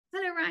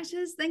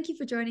writers. Thank you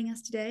for joining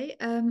us today.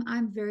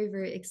 I'm very,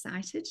 very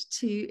excited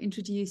to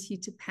introduce you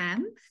to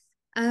Pam.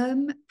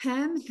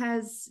 Pam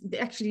has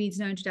actually needs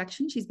no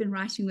introduction. She's been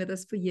writing with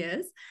us for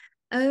years.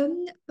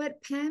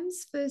 But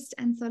Pam's first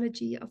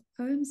anthology of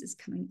poems is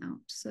coming out.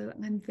 So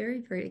I'm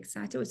very, very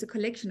excited. It's a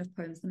collection of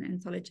poems, an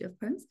anthology of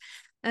poems.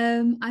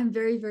 I'm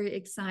very, very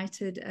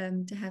excited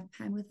to have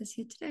Pam with us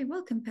here today.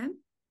 Welcome, Pam.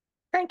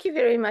 Thank you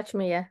very much,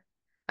 Mia.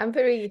 I'm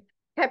very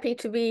happy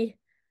to be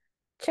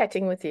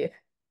chatting with you.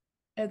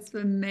 It's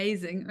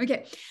amazing.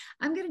 Okay,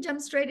 I'm going to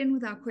jump straight in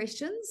with our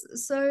questions.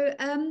 So,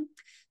 Pam,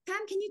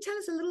 can you tell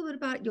us a little bit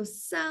about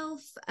yourself?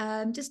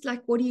 Just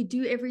like what do you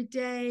do every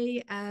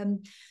day?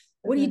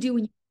 What do you Mhm. do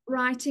when you're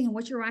writing, and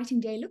what your writing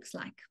day looks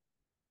like?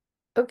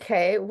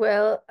 Okay,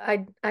 well,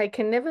 I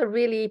can never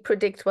really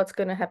predict what's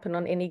going to happen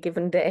on any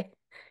given day.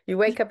 You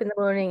wake up in the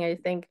morning and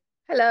you think,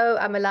 "Hello,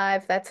 I'm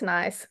alive. That's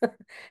nice."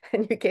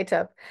 And you get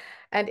up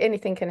and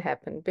anything can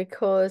happen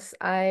because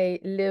I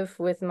live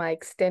with my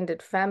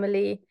extended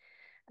family.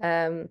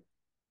 Um,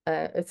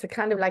 it's a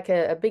kind of like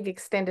a big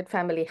extended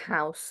family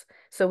house.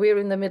 So we're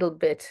in the middle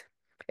bit.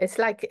 It's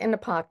like an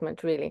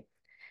apartment, really.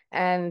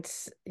 And,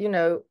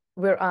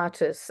 we're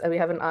artists and we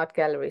have an art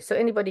gallery. So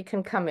anybody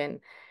can come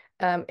in.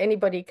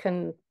 Anybody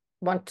can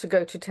want to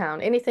go to town.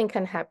 Anything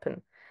can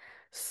happen.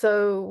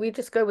 So we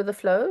just go with the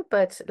flow.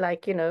 But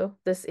like,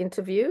 this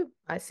interview,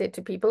 I said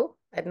to people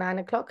at 9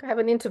 o'clock, I have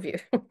an interview.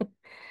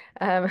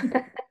 Um,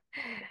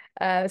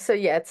 so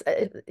yeah,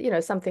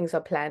 some things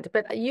are planned,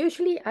 but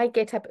usually I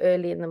get up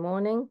early in the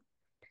morning.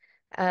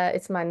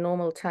 It's my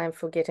normal time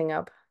for getting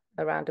up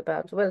around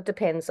about, well, it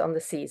depends on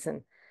the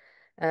season.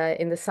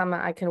 In the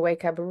summer, I can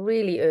wake up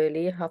really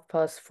early,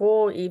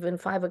 4:30, even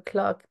 5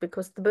 o'clock,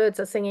 because the birds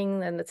are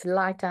singing and it's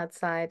light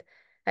outside.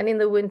 And in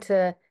the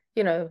winter,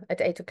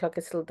 at 8 o'clock,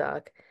 it's still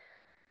dark.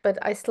 But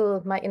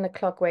my inner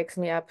clock wakes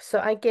me up. So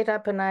I get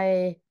up and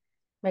I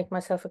make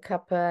myself a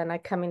cuppa and I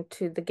come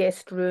into the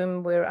guest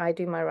room where I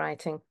do my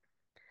writing.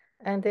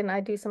 And then I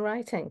do some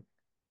writing.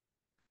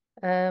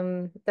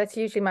 That's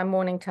usually my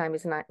morning time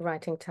is night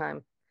writing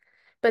time.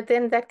 But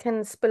then that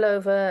can spill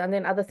over and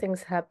then other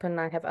things happen.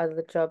 I have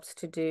other jobs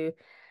to do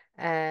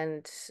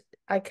and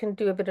I can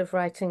do a bit of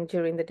writing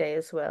during the day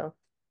as well.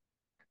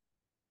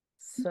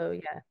 So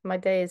yeah, my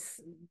days,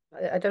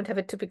 I don't have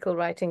a typical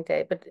writing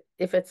day, but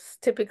if it's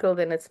typical,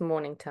 then it's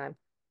morning time.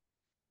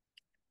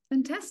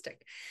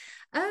 Fantastic.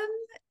 Um,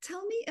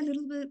 Tell me a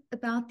little bit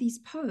about these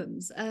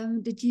poems.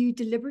 Did you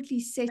deliberately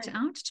set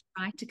out to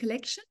write a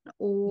collection,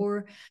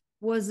 or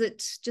was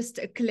it just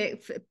a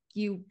collect?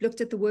 You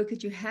looked at the work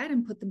that you had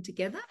and put them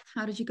together.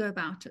 How did you go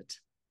about it?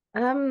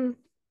 Um,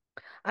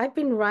 I've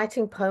been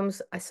writing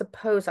poems, I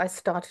suppose I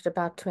started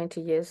about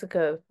 20 years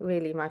ago,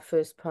 really, my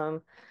first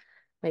poem.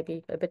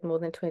 Maybe a bit more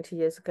than 20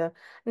 years ago.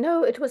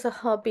 No, it was a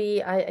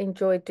hobby. I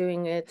enjoyed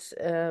doing it.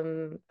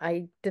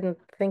 I didn't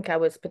think I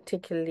was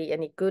particularly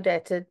any good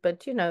at it,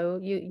 but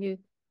you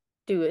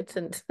do it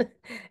and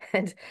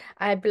and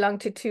I belong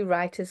to two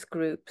writers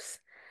groups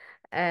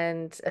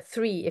and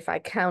three if I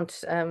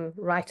count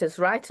Writers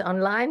Write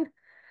online.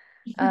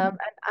 And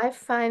I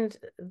find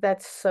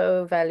that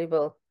so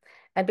valuable.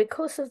 And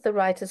because of the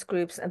writers'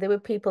 groups, and there were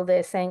people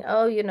there saying,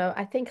 oh,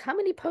 I think, how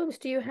many poems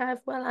do you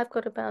have? Well, I've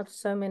got about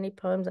so many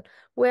poems.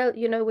 Well,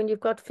 when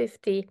you've got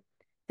 50,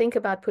 think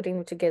about putting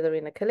them together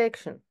in a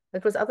collection.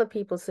 It was other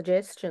people's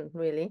suggestion,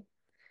 really.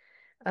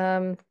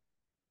 Um,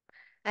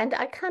 and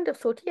I kind of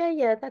thought, yeah,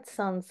 yeah, that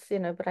sounds,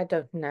 but I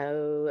don't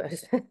know.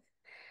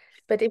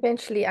 But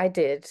eventually I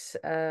did.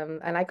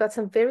 And I got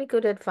some very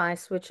good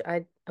advice, which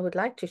I would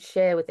like to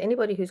share with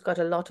anybody who's got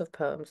a lot of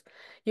poems.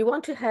 You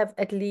want to have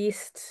at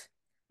least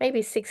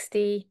maybe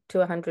 60 to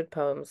 100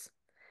 poems.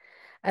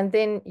 And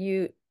then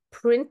you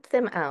print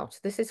them out.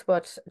 This is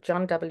what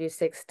John W.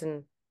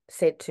 Sexton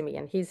said to me,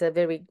 and he's a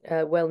very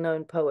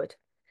well-known poet.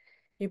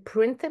 You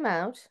print them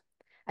out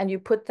and you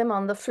put them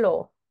on the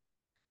floor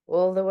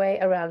all the way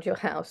around your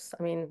house.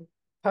 I mean,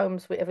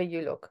 poems wherever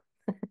you look.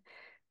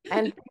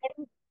 And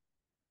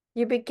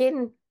you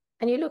begin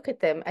and you look at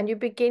them and you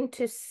begin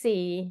to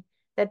see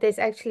that there's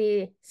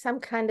actually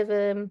some kind of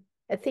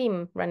a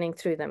theme running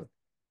through them.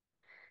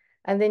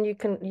 And then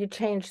you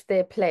change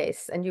their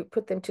place and you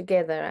put them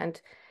together and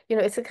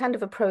it's a kind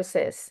of a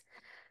process.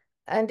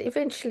 And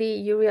eventually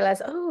you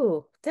realize,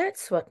 oh,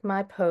 that's what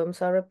my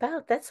poems are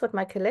about. That's what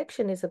my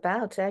collection is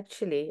about,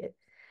 actually.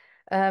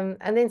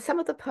 And then some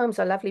of the poems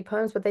are lovely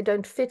poems, but they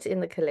don't fit in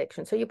the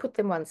collection. So you put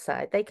them one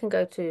side. They can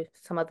go to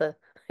some other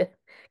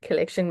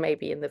collection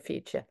maybe in the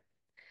future.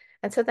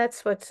 And so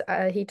that's what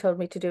he told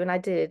me to do, and I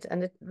did,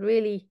 and it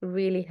really,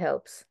 really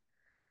helps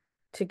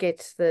to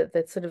get the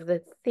sort of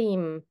the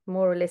theme,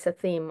 more or less a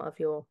theme of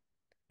your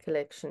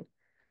collection.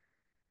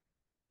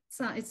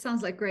 So it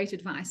sounds like great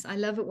advice. I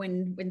love it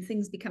when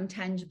things become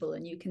tangible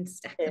and you can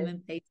stack them Yes,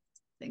 and paste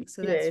things.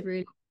 So that's yes.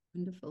 really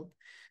wonderful.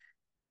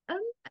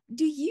 Um,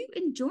 do you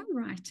enjoy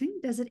writing?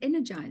 Does it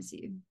energize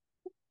you?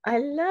 I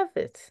love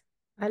it.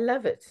 I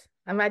love it.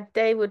 And my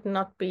day would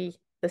not be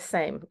the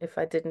same if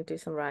I didn't do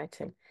some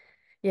writing.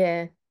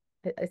 Yeah,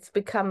 it's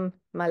become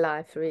my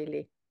life,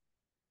 really.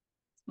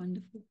 It's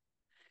wonderful.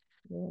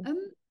 Yeah.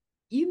 Um,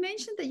 you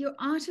mentioned that you're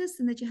artists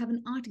and that you have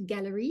an art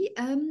gallery.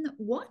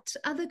 What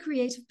other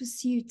creative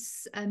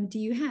pursuits do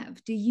you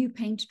have? Do you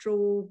paint,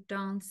 draw,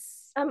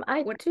 dance?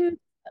 I What? do.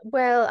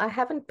 Well, I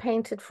haven't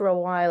painted for a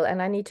while,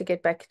 and I need to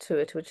get back to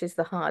it, which is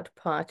the hard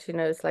part.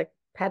 It's like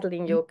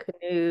paddling your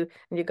canoe,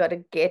 and you got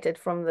to get it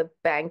from the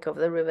bank of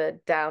the river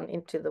down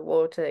into the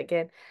water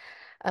again.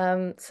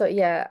 So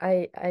yeah,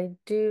 I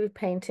do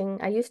painting.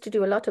 I used to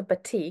do a lot of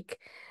batik.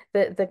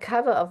 The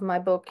cover of my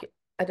book,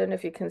 I don't know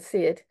if you can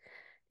see it.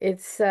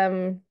 It's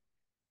uh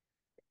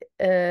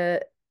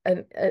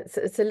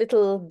it's a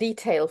little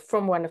detail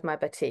from one of my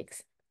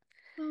batiks.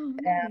 Oh,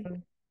 lovely.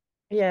 Um,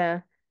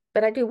 yeah,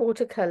 but I do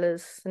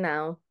watercolors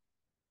now.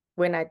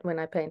 When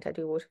I paint, I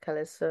do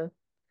watercolors. So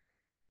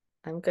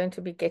I'm going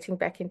to be getting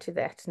back into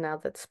that now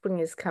that spring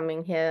is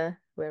coming here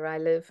where I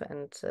live,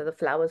 and the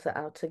flowers are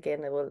out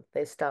again.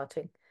 They're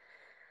starting.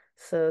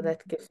 So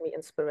that gives me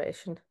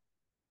inspiration.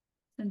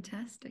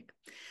 Fantastic.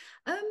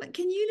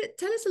 Can you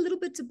tell us a little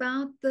bit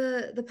about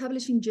the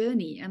publishing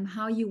journey and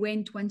how you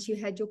went once you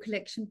had your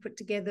collection put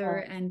together,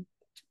 and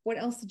what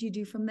else did you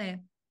do from there?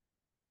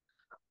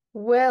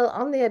 Well,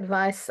 on the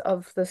advice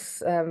of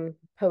this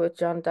poet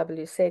John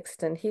W.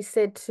 Sexton, he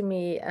said to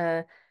me,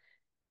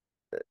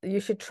 you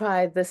should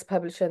try this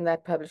publisher and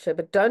that publisher,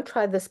 but don't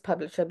try this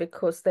publisher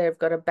because they've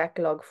got a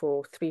backlog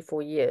for 3,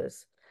 4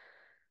 years.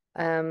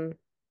 Um,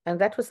 and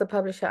that was the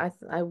publisher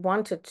I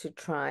wanted to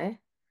try,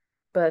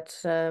 but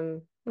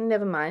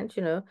never mind.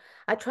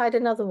 I tried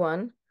another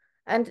one,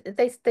 and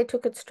they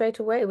took it straight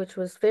away, which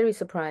was very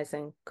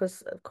surprising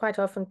because quite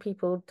often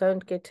people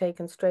don't get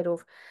taken straight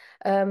off.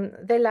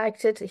 They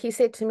liked it. He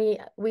said to me,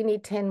 "We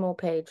need 10 more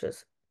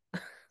pages."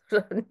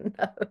 No.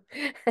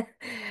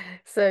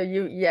 So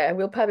yeah,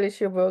 we'll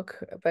publish your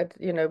book, but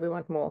we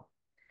want more.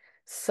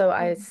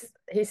 So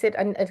he said,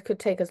 and it could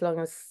take as long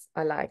as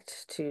I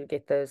liked to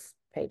get those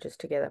pages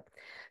together.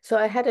 So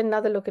I had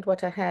another look at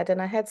what I had,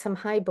 and I had some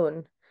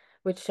haibun,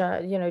 which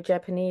are,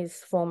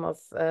 Japanese form of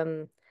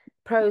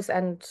prose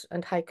and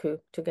haiku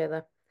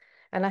together.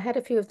 And I had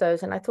a few of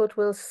those, and I thought,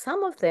 well,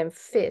 some of them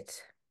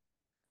fit.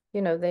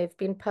 They've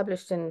been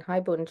published in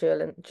haibun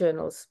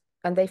journals,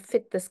 and they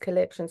fit this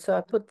collection. So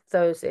I put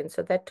those in.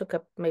 So that took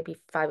up maybe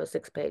 5 or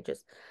 6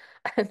 pages.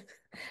 And,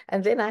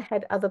 and then I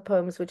had other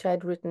poems which I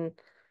had written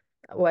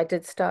or I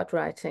did start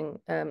writing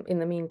in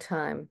the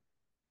meantime.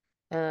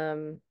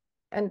 Um,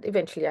 and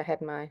eventually I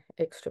had my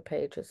extra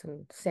pages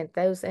and sent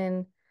those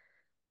in.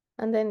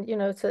 And then,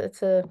 it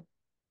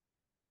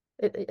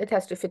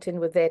has to fit in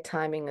with their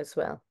timing as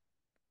well.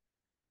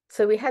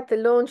 So we had the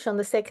launch on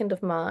the 2nd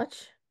of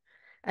March,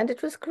 and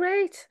it was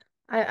great.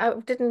 I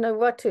didn't know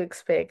what to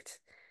expect,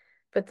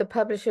 but the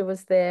publisher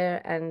was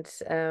there, and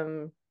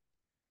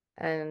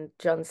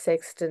John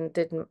Sexton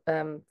did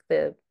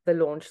the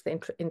launch,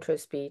 the intro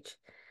speech,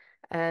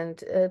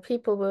 and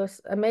people were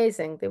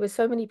amazing. There were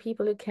so many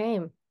people who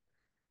came.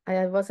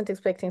 I wasn't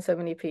expecting so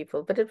many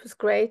people, but it was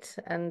great,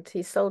 and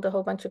he sold a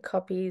whole bunch of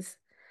copies,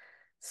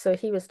 so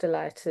he was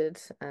delighted,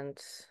 and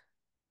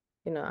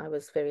I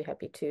was very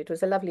happy too. It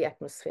was a lovely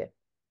atmosphere.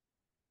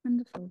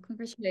 Wonderful.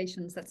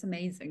 Congratulations. That's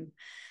amazing.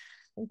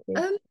 Thank you.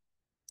 Um,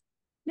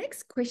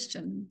 Next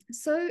question.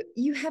 So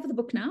you have the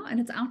book now and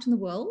it's out in the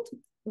world. Yeah.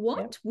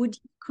 What would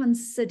you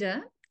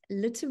consider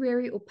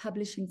literary or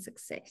publishing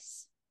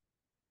success?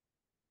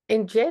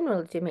 In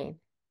general, do you mean?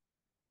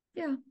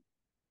 Yeah.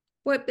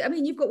 Well, I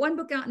mean, you've got one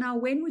book out now.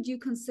 When would you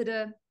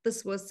consider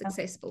this was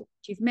successful?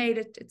 You've made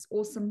it. It's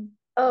awesome.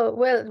 Oh,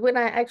 well, when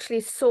I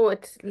actually saw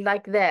it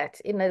like that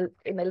in a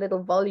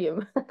little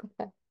volume,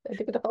 I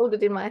could hold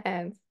it in my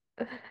hands.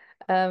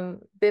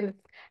 Then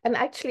and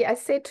actually I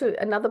said to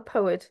another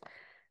poet,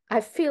 I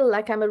feel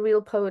like I'm a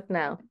real poet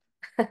now.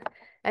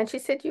 And she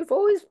said, "You've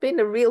always been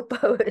a real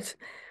poet."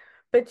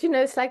 But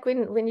it's like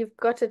when you've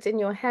got it in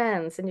your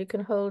hands and you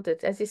can hold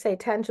it, as you say,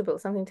 tangible,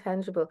 something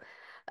tangible.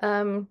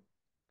 Um,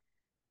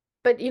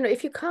 but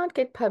if you can't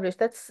get published,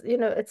 that's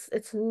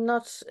it's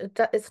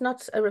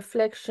not a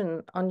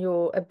reflection on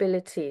your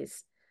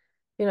abilities.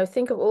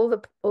 Think of all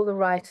the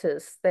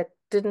writers that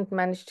didn't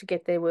manage to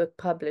get their work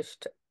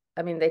published.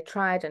 I mean, they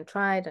tried and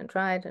tried and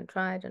tried and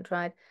tried and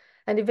tried,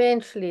 and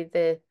eventually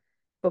their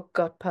book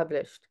got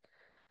published.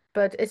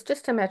 But it's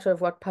just a matter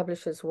of what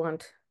publishers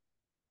want.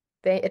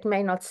 It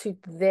may not suit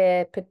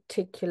their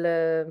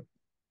particular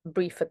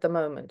brief at the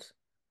moment.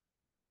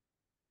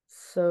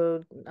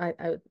 So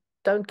I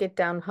don't get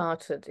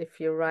downhearted if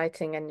you're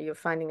writing and you're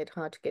finding it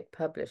hard to get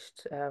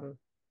published.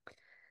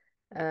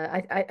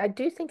 I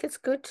do think it's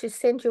good to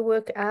send your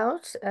work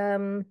out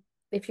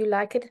if you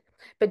like it,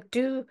 but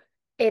do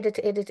edit,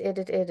 edit,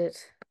 edit,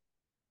 edit.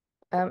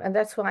 And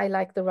that's why I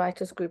like the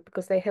writers group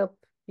because they help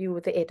you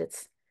with the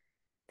edits.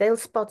 They'll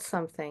spot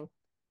something.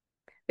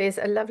 There's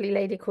a lovely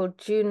lady called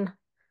June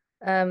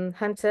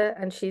Hunter,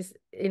 and she's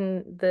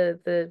in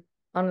the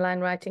online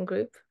writing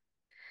group,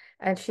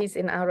 and she's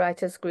in our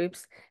writers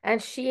groups.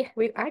 And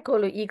I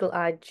call her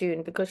Eagle-Eyed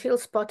June because she'll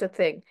spot a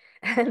thing,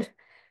 and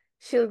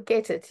she'll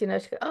get it. She'll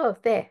go, oh,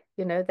 there,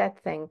 that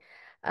thing.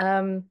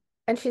 And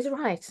she's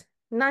right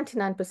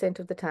 99%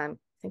 of the time.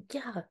 think,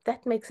 yeah,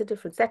 that makes a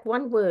difference. That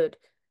one word,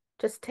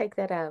 just take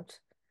that out.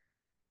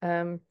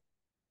 Um,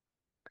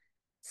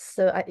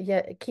 so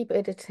yeah, keep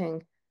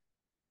editing.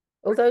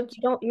 Although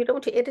you don't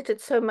want to edit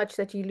it so much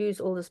that you lose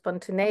all the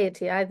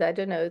spontaneity either. I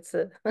don't know. It's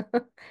a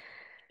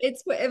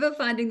It's forever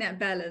finding that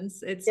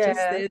balance. It's just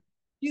yeah, there.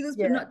 Do this,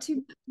 but yeah, not too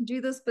much.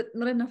 Do this, but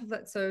not enough of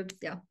it. So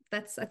yeah,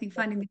 that's I think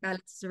finding the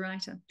balance as a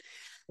writer.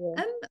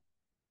 yeah. Um,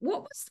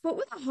 what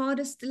were the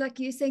hardest? Like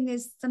you're saying,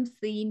 there's some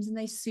themes and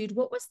they suit.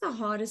 What was the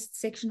hardest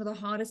section or the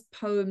hardest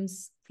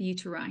poems for you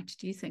to write?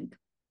 Do you think?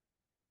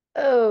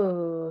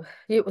 Oh,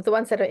 the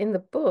ones that are in the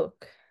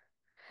book.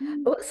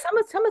 Mm. Well,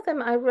 some of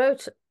them I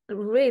wrote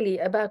really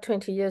about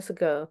 20 years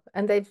ago,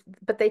 and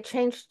they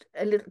changed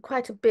a little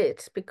quite a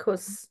bit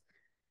because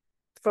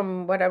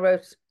from what I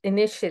wrote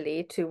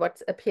initially to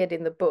what appeared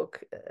in the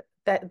book,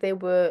 that there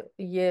were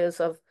years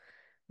of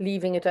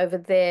leaving it over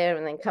there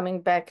and then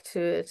coming back to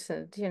it,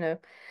 and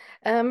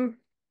um,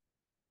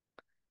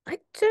 I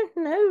don't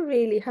know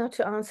really how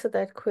to answer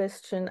that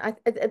question.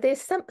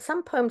 There's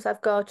some poems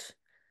I've got.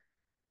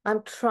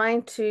 I'm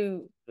trying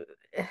to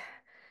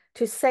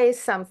say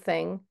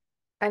something,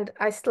 and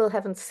I still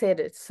haven't said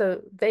it.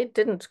 So they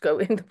didn't go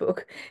in the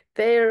book.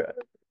 They're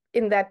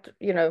in that,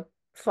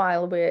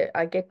 file where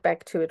I get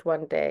back to it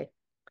one day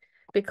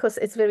because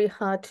it's very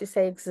hard to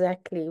say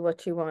exactly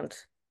what you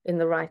want in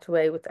the right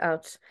way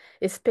without,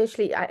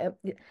 especially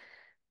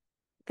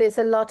there's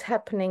a lot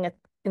happening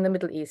in the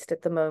Middle East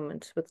at the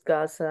moment with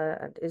Gaza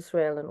and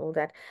Israel and all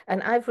that.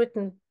 And I've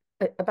written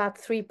about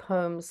 3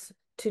 poems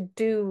to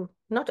do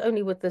not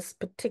only with this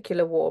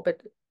particular war,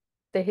 but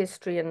the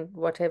history and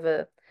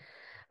whatever.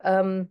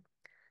 Um,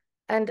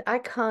 and I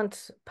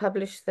can't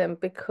publish them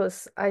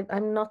because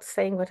I'm not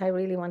saying what I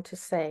really want to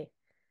say.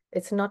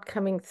 It's not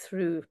coming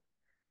through.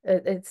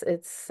 It's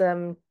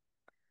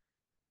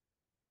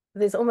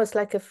there's almost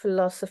like a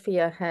philosophy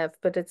I have,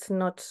 but it's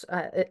not.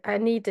 I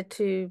need it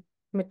to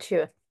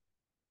mature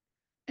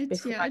It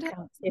before yeah, I it can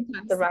happens get the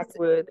sometimes. right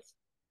words.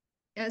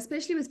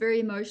 Especially with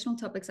very emotional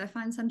topics. I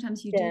find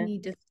sometimes you do Yeah,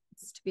 need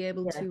distance to be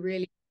able yeah. to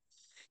really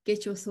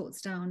get your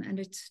thoughts down, and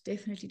it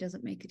definitely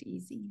doesn't make it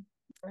easy.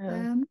 Oh.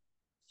 Um,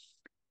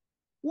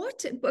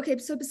 what? Okay,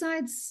 so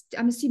besides,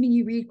 I'm assuming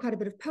you read quite a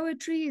bit of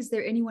poetry. Is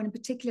there anyone in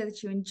particular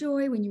that you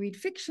enjoy when you read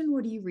fiction?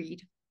 What do you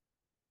read?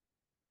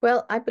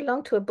 Well, I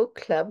belong to a book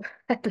club.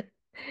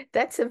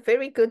 That's a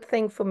very good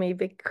thing for me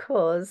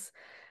because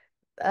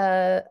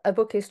a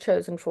book is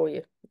chosen for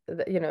you.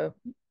 You know,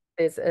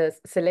 there's a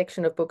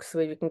selection of books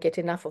where you can get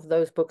enough of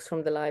those books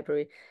from the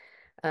library.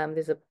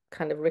 There's a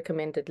kind of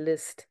recommended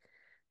list.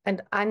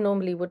 And I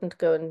normally wouldn't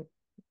go and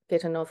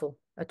get a novel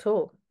at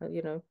all.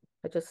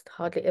 I just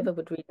hardly ever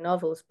would read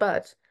novels,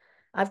 but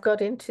I've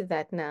got into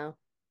that now.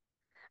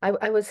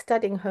 I was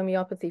studying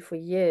homeopathy for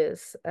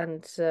years,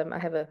 and I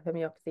have a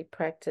homeopathy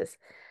practice.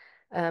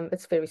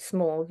 It's very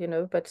small,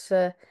 but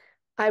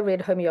I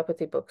read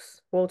homeopathy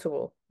books wall to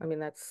wall. I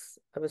mean, I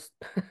was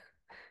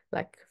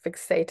like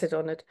fixated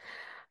on it.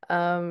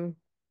 Um,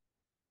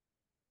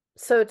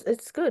 so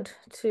it's good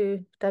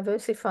to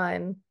diversify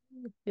and,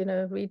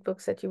 read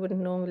books that you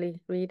wouldn't normally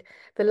read.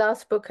 The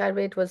last book I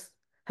read was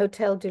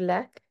Hotel du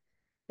Lac.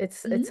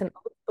 It's Mhm. an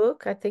old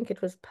book. I think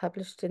it was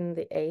published in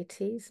the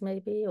 80s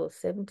maybe or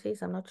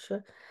 70s. I'm not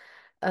sure.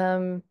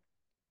 Um,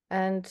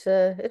 and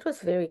it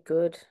was very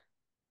good,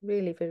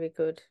 really very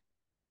good.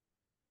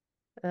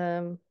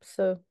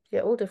 So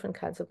yeah, all different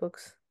kinds of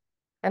books.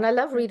 And I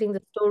love reading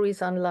the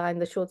stories online,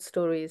 the short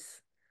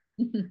stories.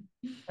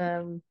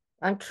 Um,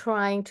 I'm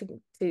trying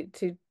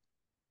to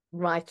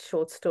write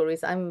short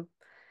stories.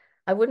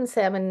 I wouldn't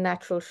say I'm a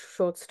natural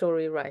short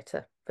story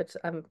writer, but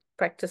I'm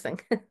practicing.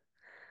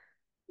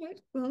 Right.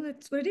 Well,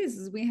 that's what it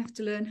is we have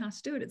to learn how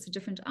to do it. It's a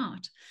different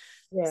art.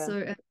 Yeah,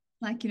 So,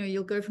 like,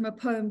 you'll go from a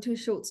poem to a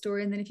short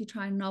story, and then if you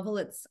try a novel,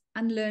 it's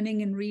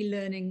unlearning and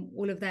relearning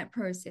all of that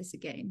process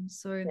again.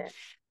 So, yeah,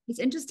 it's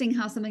interesting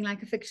how something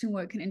like a fiction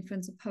work can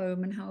influence a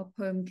poem and how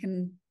a poem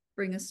can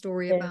bring a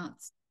story yeah, about.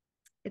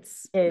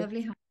 It's yeah,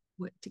 lovely how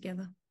we work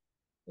together.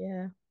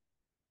 yeah.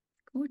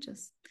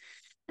 Gorgeous.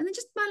 And then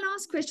just my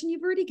last question,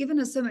 you've already given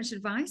us so much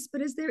advice,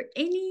 but is there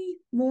any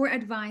more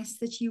advice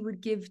that you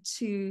would give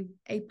to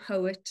a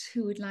poet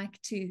who would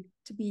like to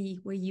be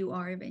where you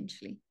are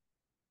eventually?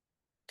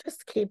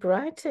 Just keep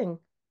writing,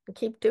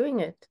 keep doing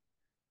it,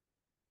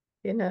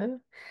 you know.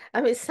 I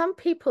mean, some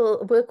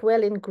people work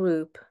well in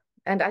group,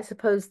 and I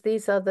suppose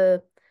these are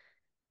the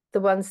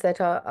ones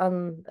that are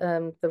on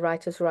the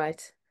writer's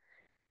right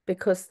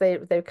because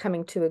they're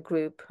coming to a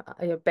group.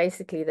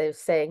 Basically, they're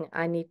saying,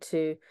 I need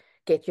to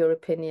get your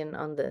opinion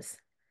on this.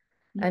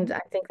 And Mhm. I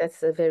think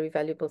that's a very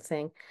valuable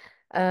thing.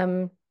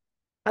 Um,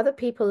 Other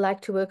people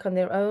like to work on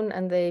their own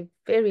and they're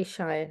very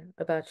shy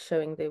about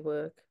showing their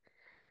work.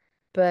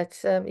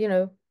 But,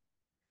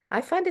 I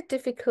find it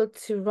difficult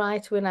to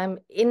write when I'm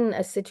in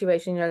a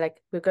situation,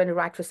 like we're going to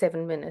write for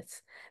 7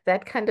 minutes,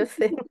 that kind of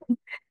thing.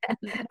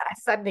 I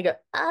suddenly go,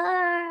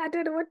 I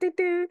don't know what to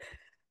do.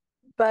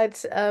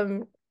 But,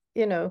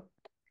 you know,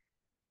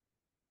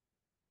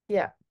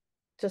 yeah,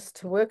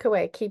 just work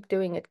away, keep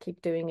doing it,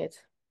 keep doing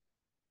it.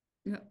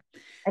 Yeah.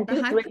 and The do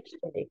it high pressure,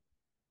 regularly.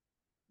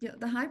 yeah,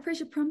 the high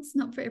pressure prompt's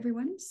not for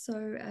everyone. So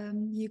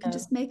you can No,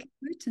 just make a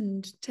note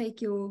and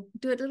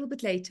do it a little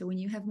bit later when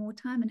you have more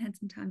time and had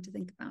some time to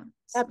think about it.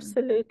 So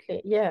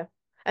absolutely. Yeah.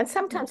 And yeah,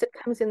 sometimes it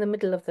comes in the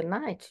middle of the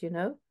night, you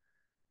know.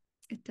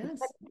 it You does.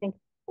 might think,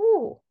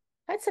 oh,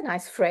 that's a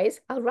nice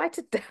phrase. I'll write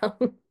it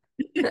down.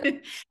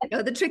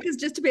 Yeah, the trick is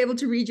just to be able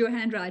to read your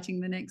handwriting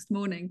the next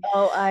morning.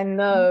 Oh, I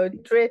know,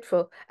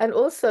 dreadful. And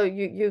also,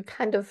 you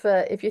kind of,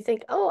 if you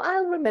think, oh,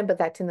 I'll remember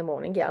that in the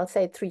morning. Yeah, I'll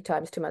say it 3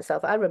 times to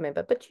myself. I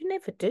remember, but you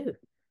never do.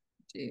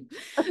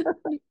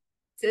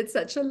 It's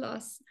such a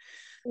loss.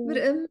 But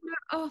Mm.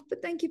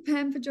 but thank you,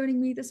 Pam, for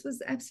joining me. This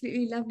was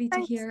absolutely lovely to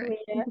Thanks, hear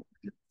Mia.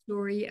 your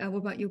story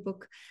about your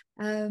book.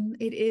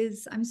 It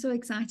is. I'm so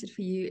excited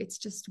for you. It's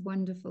just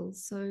wonderful.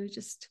 So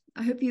just,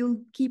 I hope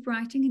you'll keep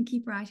writing and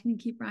keep writing and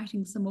keep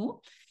writing some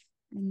more,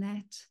 and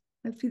that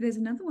hopefully there's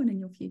another one in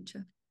your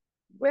future.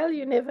 Well,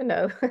 you never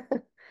know.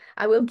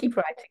 I will keep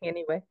writing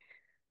anyway.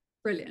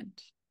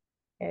 Brilliant.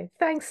 Okay,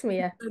 thanks,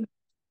 Mia.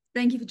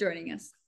 Thank you for joining us.